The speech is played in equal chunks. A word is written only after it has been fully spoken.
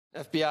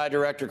FBI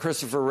Director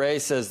Christopher Wray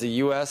says the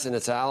U.S. and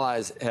its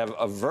allies have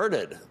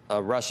averted a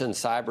Russian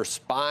cyber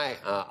spy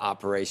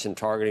operation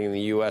targeting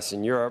the U.S.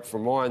 and Europe. For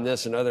more on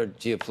this and other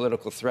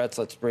geopolitical threats,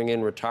 let's bring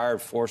in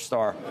retired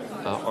four-star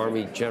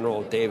Army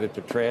General David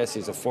Petraeus.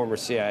 He's a former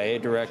CIA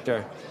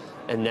director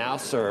and now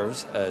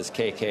serves as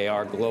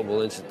KKR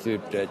Global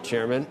Institute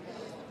chairman.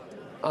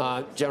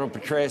 General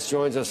Petraeus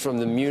joins us from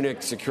the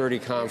Munich Security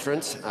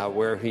Conference,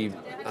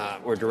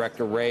 where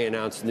Director Wray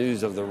announced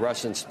news of the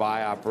Russian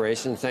spy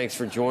operation. Thanks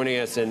for joining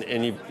us,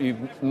 and you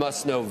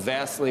must know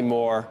vastly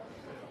more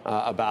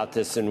about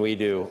this than we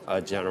do,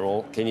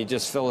 General. Can you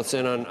just fill us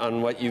in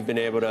on what you've been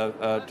able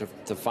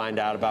to find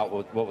out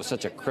about what was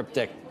such a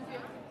cryptic,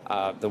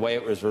 the way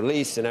it was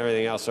released and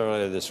everything else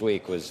earlier this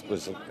week was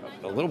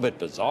a little bit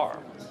bizarre.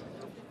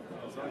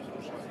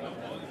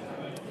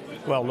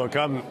 Well, look,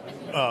 I'm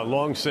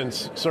long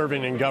since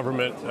serving in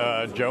government,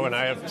 Joe, and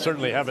I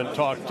certainly haven't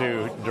talked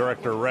to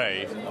Director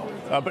Wray.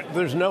 But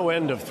there's no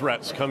end of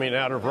threats coming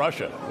out of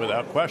Russia,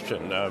 without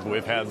question.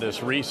 We've had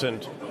this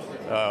recent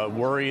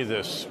worry,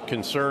 this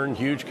concern,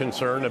 huge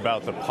concern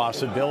about the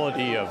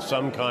possibility of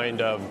some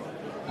kind of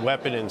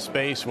weapon in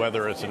space,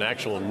 whether it's an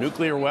actual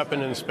nuclear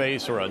weapon in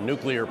space or a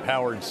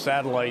nuclear-powered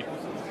satellite,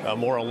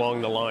 more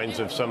along the lines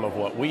of some of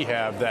what we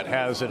have that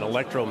has an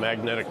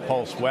electromagnetic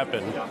pulse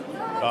weapon.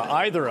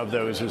 Either of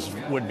those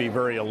would be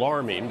very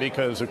alarming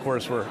because, of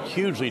course, we're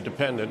hugely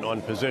dependent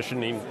on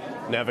positioning,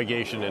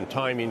 navigation, and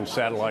timing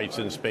satellites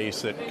in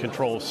space that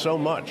control so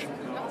much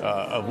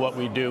of what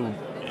we do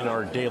in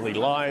our daily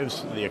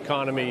lives, the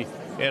economy,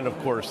 and, of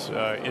course,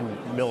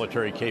 in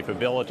military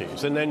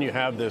capabilities. And then you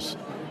have this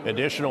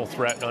additional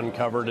threat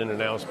uncovered and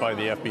announced by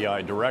the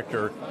FBI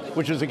director,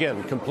 which is,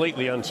 again,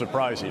 completely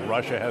unsurprising.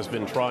 Russia has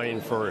been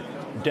trying for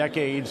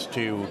decades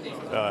to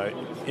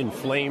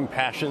inflame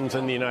passions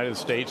in the United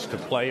States, to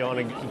play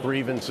on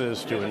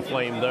grievances, to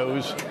inflame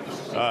those,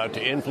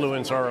 to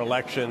influence our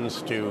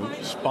elections, to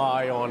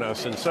spy on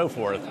us, and so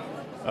forth.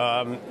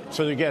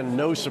 So, again,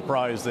 no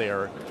surprise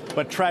there.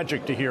 But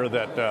tragic to hear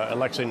that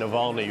Alexei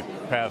Navalny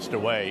passed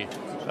away.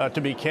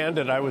 To be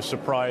candid, I was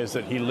surprised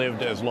that he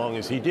lived as long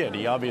as he did.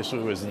 He obviously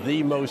was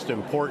the most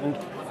important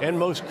and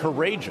most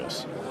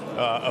courageous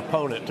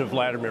opponent to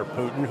Vladimir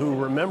Putin, who,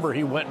 remember,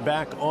 he went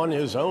back on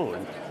his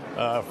own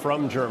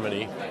from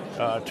Germany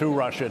to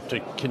Russia to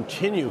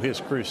continue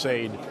his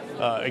crusade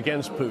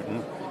against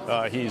Putin.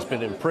 He's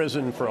been in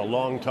prison for a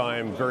long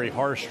time, very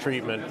harsh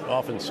treatment,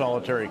 often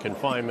solitary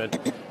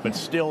confinement, but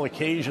still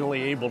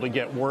occasionally able to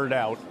get word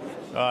out.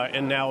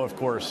 And now, of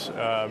course,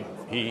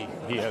 he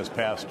has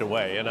passed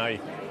away. And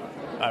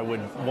I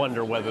would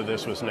wonder whether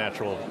this was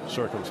natural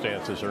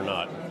circumstances or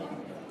not.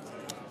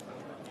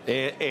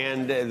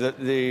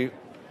 And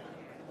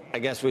I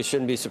guess we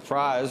shouldn't be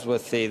surprised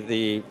with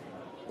the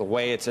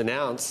way it's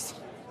announced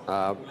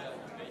by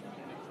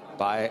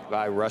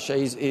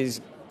Russia.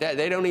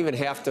 They don't even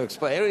have to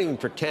explain. They don't even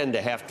pretend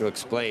to have to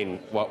explain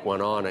what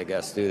went on, I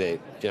guess, do they,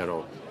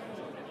 General?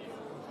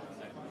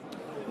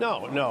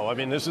 No. I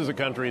mean, this is a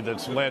country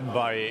that's led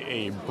by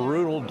a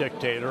brutal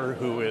dictator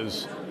who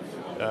is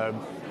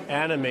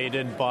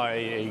animated by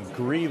a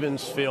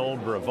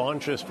grievance-filled,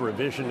 revanchist,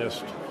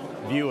 revisionist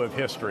view of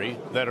history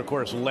that, of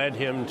course, led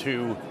him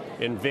to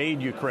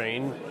invade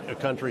Ukraine, a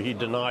country he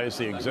denies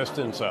the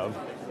existence of,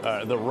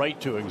 the right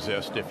to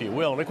exist, if you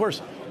will. And, of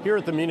course, here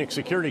at the Munich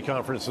Security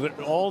Conference,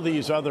 all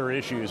these other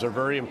issues are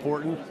very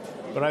important,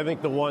 but I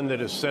think the one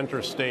that is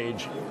center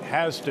stage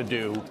has to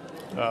do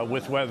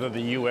with whether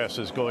the U.S.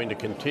 is going to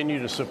continue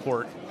to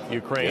support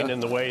Ukraine in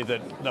the way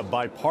that the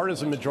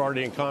bipartisan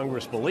majority in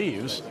Congress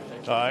believes,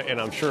 and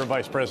I'm sure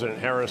Vice President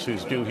Harris,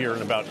 who's due here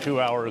in about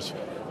 2 hours,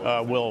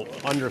 will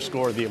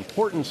underscore the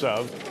importance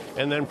of,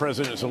 and then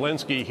President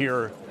Zelensky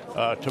here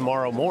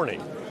tomorrow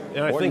morning.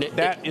 And I think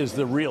that is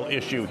the real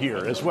issue here,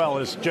 as well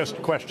as just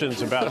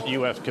questions about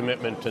U.S.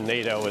 commitment to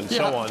NATO and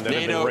so on that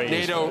have been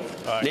raised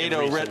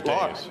NATO writ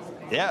large.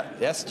 Yeah,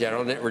 yes,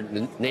 General,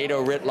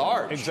 NATO writ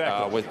large,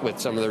 exactly. with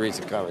some of the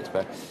recent comments.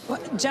 Well,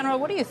 General,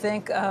 what do you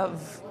think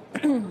of,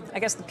 I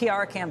guess, the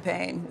PR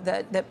campaign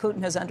that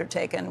Putin has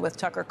undertaken with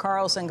Tucker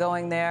Carlson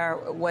going there,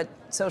 what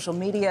social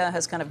media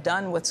has kind of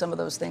done with some of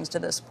those things to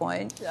this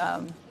point?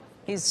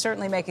 He's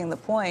certainly making the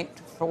point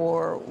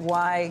for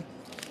why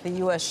the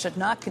U.S. should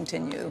not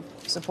continue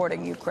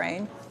supporting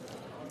Ukraine.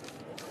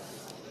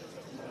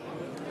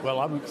 Well,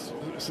 I'm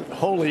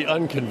wholly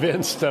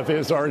unconvinced of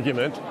his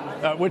argument,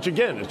 which,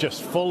 again, is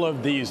just full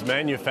of these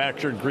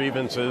manufactured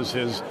grievances,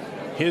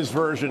 his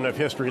version of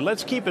history.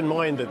 Let's keep in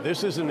mind that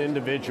this is an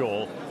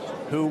individual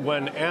who,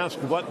 when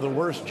asked what the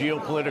worst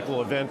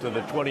geopolitical event of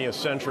the 20th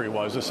century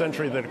was, a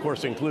century that, of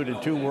course,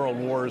 included 2 world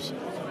wars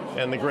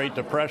and the Great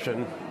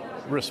Depression,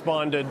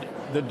 responded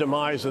the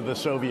demise of the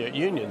Soviet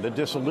Union, the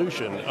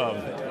dissolution of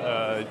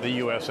the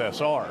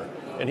USSR.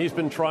 And he's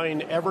been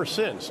trying ever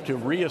since to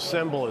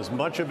reassemble as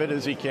much of it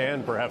as he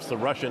can, perhaps the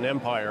Russian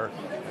Empire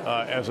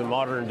as a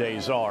modern-day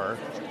czar.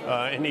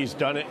 And he's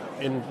done it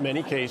in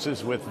many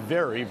cases with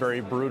very,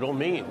 very brutal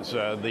means.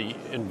 The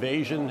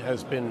invasion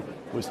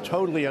was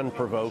totally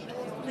unprovoked.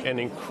 and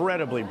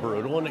incredibly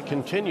brutal, and it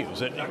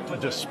continues.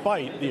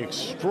 Despite the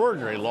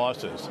extraordinary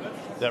losses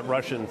that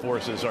Russian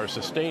forces are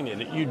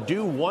sustaining, you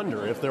do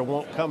wonder if there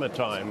won't come a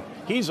time.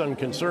 He's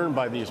unconcerned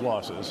by these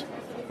losses,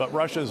 but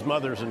Russia's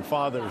mothers and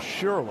fathers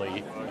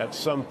surely at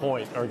some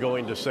point are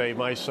going to say,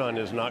 my son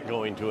is not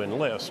going to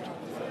enlist.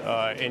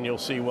 And you'll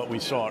see what we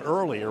saw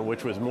earlier,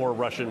 which was more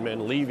Russian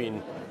men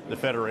leaving the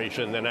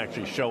Federation than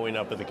actually showing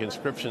up at the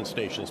conscription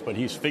stations. But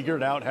he's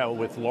figured out how,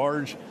 with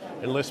large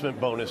enlistment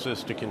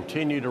bonuses, to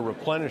continue to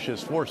replenish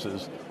his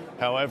forces,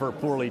 however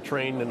poorly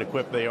trained and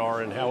equipped they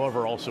are, and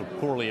however also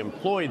poorly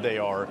employed they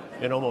are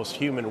in almost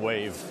human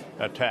wave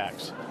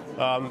attacks.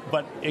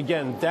 But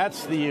again,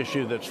 that's the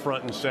issue that's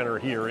front and center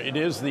here. It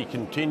is the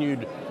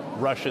continued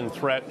Russian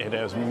threat. It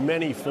has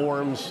many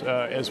forms,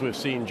 as we've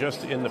seen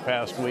just in the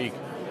past week.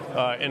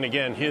 And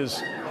again,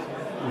 his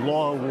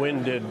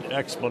long-winded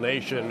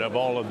explanation of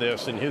all of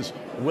this and his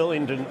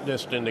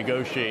willingness to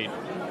negotiate,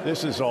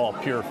 this is all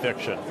pure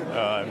fiction.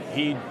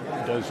 He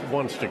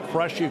wants to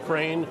crush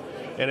Ukraine,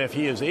 and if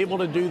he is able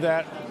to do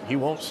that, he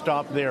won't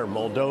stop there.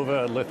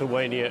 Moldova,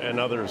 Lithuania, and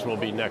others will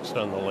be next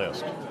on the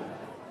list.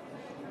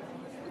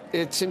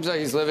 It seems like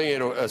he's living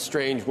in a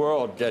strange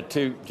world,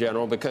 too,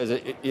 General, because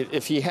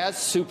if he has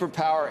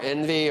superpower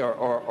envy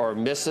or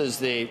misses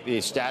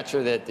the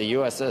stature that the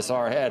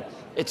USSR had,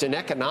 it's an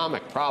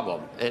economic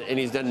problem, and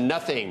he's done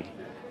nothing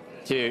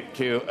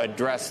to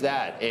address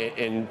that.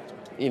 And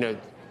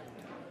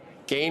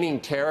gaining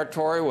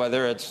territory,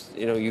 whether it's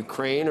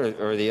Ukraine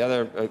or the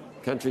other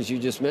countries you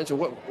just mentioned,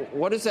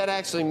 what does that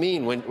actually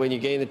mean when you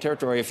gain the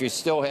territory if you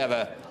still have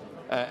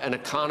an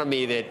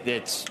economy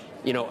that's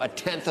a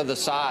tenth of the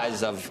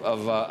size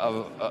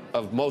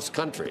of most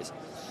countries?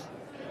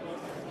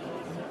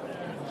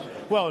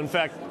 Well, in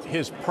fact,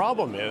 his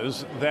problem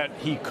is that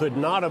he could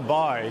not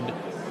abide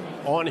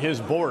on his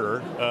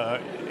border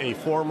a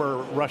former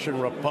Russian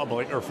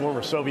republic or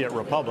former Soviet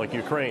republic,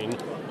 Ukraine,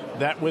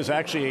 that was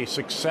actually a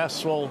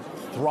successful,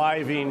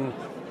 thriving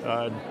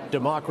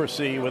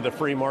democracy with a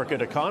free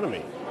market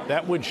economy.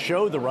 That would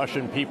show the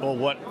Russian people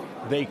what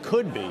they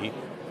could be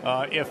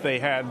if they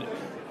had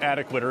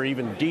adequate or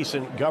even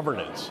decent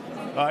governance.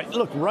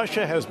 Look,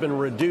 Russia has been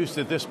reduced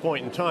at this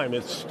point in time.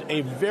 It's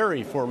a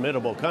very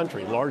formidable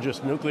country,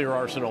 largest nuclear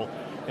arsenal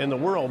in the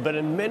world, but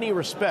in many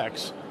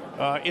respects,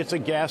 it's a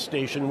gas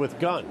station with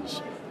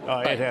guns.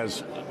 It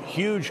has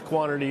huge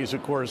quantities,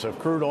 of course, of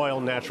crude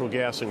oil, natural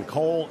gas, and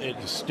coal.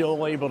 It's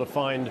still able to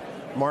find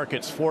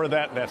markets for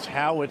that. That's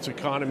how its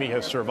economy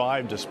has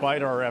survived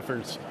despite our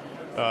efforts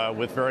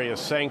with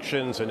various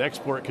sanctions and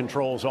export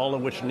controls, all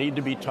of which need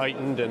to be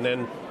tightened, and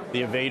then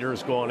the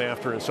evaders going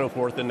after and so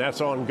forth, and that's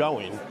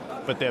ongoing.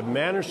 But they've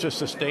managed to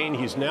sustain.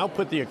 He's now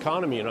put the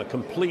economy in a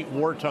complete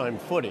wartime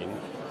footing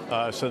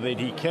so that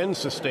he can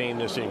sustain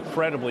this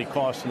incredibly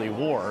costly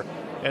war.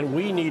 And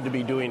we need to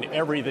be doing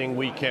everything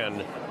we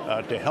can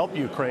to help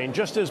Ukraine,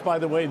 just as, by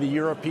the way, the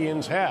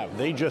Europeans have.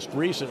 They just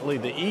recently,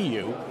 the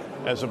EU,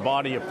 as a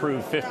body,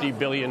 approved $50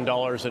 billion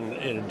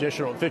in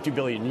additional, 50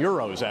 billion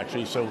euros,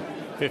 actually, so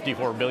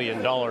 $54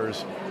 billion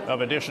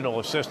of additional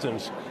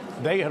assistance.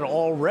 They had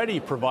already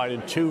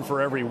provided $2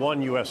 for every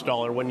 $1 US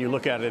when you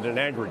look at it in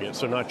aggregate,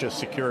 so not just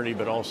security,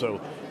 but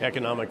also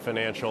economic,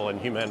 financial,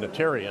 and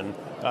humanitarian.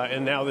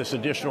 And now this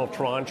additional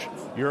tranche.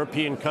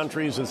 European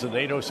countries, as the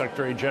NATO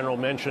Secretary General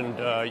mentioned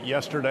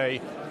yesterday,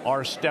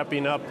 are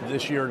stepping up.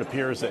 This year it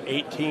appears that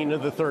 18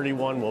 of the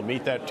 31 will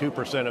meet that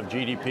 2% of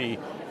GDP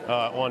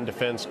on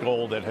defense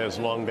goal that has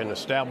long been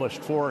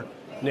established for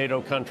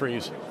NATO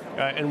countries.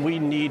 And we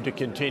need to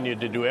continue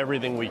to do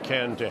everything we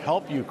can to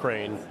help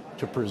Ukraine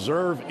to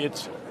preserve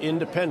its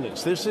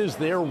independence. This is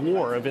their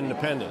war of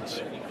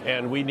independence,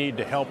 and we need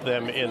to help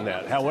them in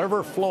that.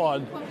 However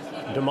flawed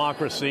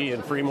democracy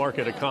and free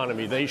market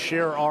economy, they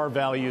share our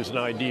values and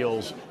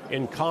ideals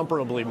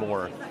incomparably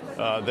more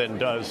than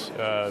does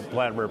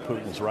Vladimir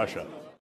Putin's Russia.